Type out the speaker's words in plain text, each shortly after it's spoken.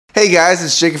Hey guys,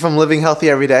 it's Jacob from Living Healthy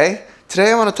Every Day. Today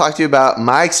I want to talk to you about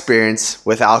my experience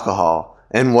with alcohol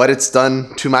and what it's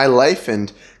done to my life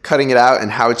and cutting it out and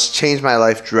how it's changed my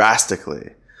life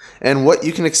drastically and what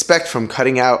you can expect from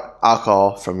cutting out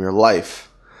alcohol from your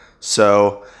life.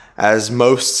 So, as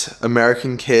most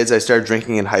American kids, I started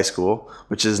drinking in high school,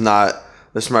 which is not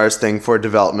the smartest thing for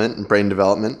development and brain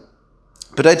development.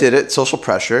 But I did it, social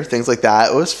pressure, things like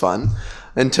that. It was fun.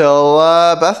 Until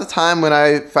about the time when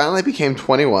I finally became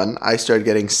 21, I started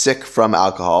getting sick from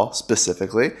alcohol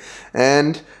specifically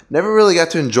and never really got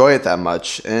to enjoy it that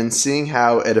much. And seeing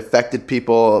how it affected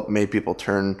people, made people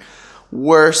turn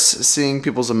worse, seeing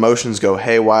people's emotions go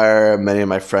haywire, many of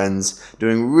my friends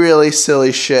doing really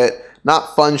silly shit,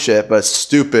 not fun shit, but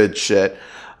stupid shit,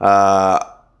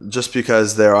 just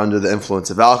because they're under the influence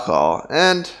of alcohol.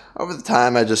 And over the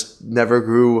time, I just never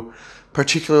grew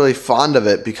particularly fond of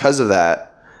it because of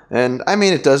that. And I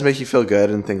mean, it does make you feel good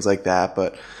and things like that,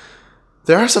 but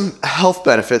there are some health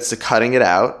benefits to cutting it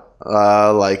out,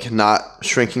 like not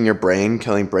shrinking your brain,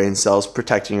 killing brain cells,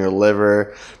 protecting your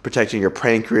liver, protecting your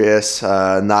pancreas,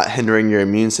 not hindering your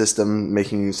immune system,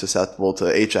 making you susceptible to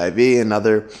HIV and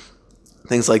other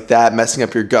things like that, messing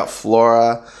up your gut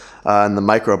flora and the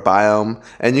microbiome.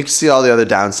 And you can see all the other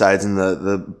downsides in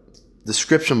the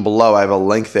description below. I have a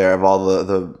link there of all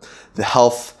the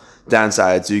health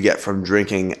downsides you get from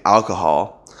drinking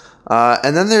alcohol.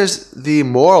 And then there's the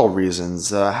moral reasons,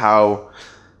 how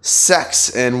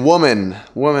sex and women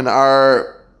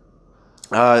are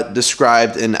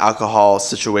described in alcohol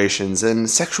situations, and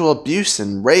sexual abuse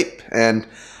and rape, and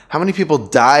how many people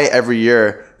die every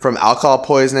year from alcohol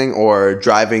poisoning or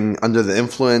driving under the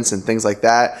influence and things like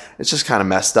that. It's just kind of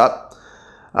messed up.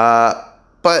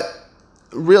 But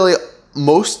really,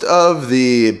 most of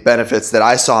the benefits that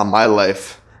I saw in my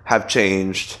life have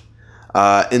changed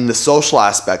in the social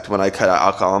aspect when I cut out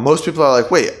alcohol. And most people are like,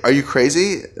 wait, are you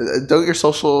crazy? Doesn't your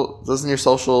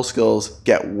social skills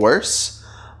get worse?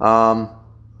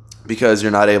 Because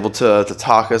you're not able to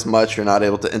talk as much, you're not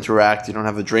able to interact, you don't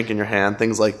have a drink in your hand,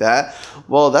 things like that.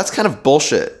 Well, that's kind of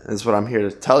bullshit, is what I'm here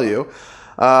to tell you.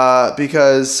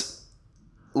 Because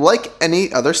like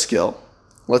any other skill,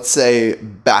 let's say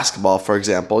basketball, for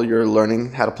example, you're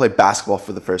learning how to play basketball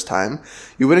for the first time.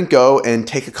 You wouldn't go and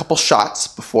take a couple shots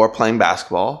before playing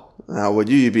basketball. Would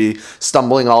you? You'd be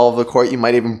stumbling all over the court. You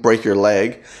might even break your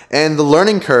leg. And the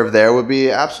learning curve there would be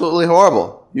absolutely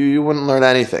horrible. You wouldn't learn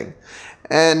anything.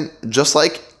 And just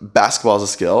like basketball is a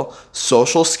skill,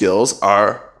 social skills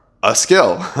are a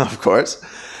skill, of course.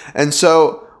 And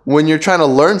so when you're trying to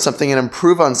learn something and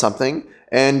improve on something,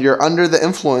 and you're under the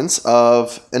influence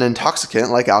of an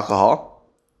intoxicant like alcohol,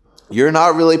 you're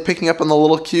not really picking up on the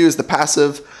little cues, the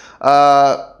passive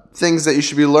things that you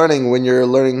should be learning when you're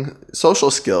learning social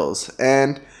skills.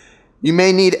 And you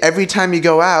may need, every time you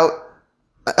go out,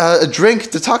 a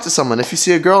drink to talk to someone. If you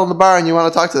see a girl in the bar and you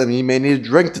want to talk to them, you may need a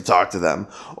drink to talk to them.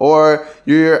 Or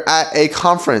you're at a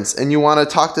conference and you want to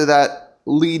talk to that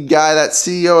lead guy, that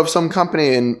CEO of some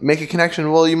company, and make a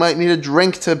connection. Well, you might need a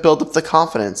drink to build up the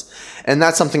confidence. And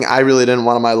that's something I really didn't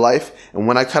want in my life. And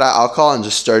when I cut out alcohol and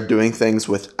just started doing things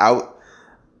without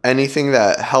anything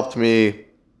that helped me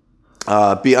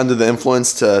be under the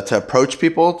influence to approach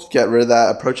people, to get rid of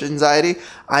that approach anxiety,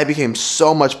 I became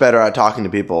so much better at talking to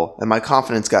people, and my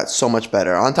confidence got so much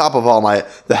better. On top of all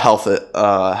the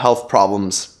health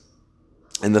problems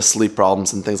and the sleep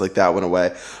problems and things like that went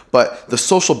away. But the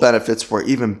social benefits were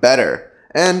even better.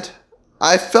 And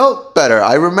I felt better.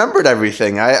 I remembered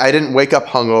everything. I didn't wake up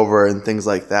hungover and things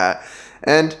like that.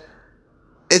 And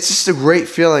it's just a great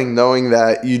feeling knowing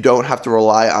that you don't have to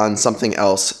rely on something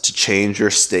else to change your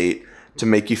state, to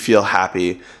make you feel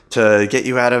happy, to get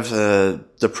you out of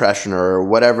depression or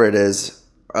whatever it is,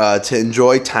 to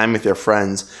enjoy time with your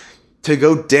friends, to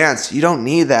go dance. You don't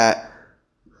need that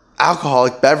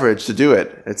alcoholic beverage to do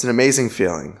it. It's an amazing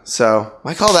feeling. So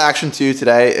my call to action to you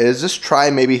today is just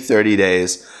try maybe 30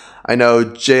 days. I know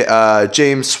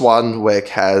James Swanwick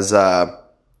has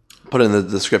put in the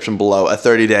description below a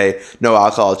 30-day no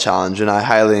alcohol challenge, and I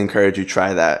highly encourage you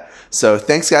try that. So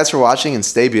thanks guys for watching, and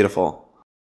stay beautiful.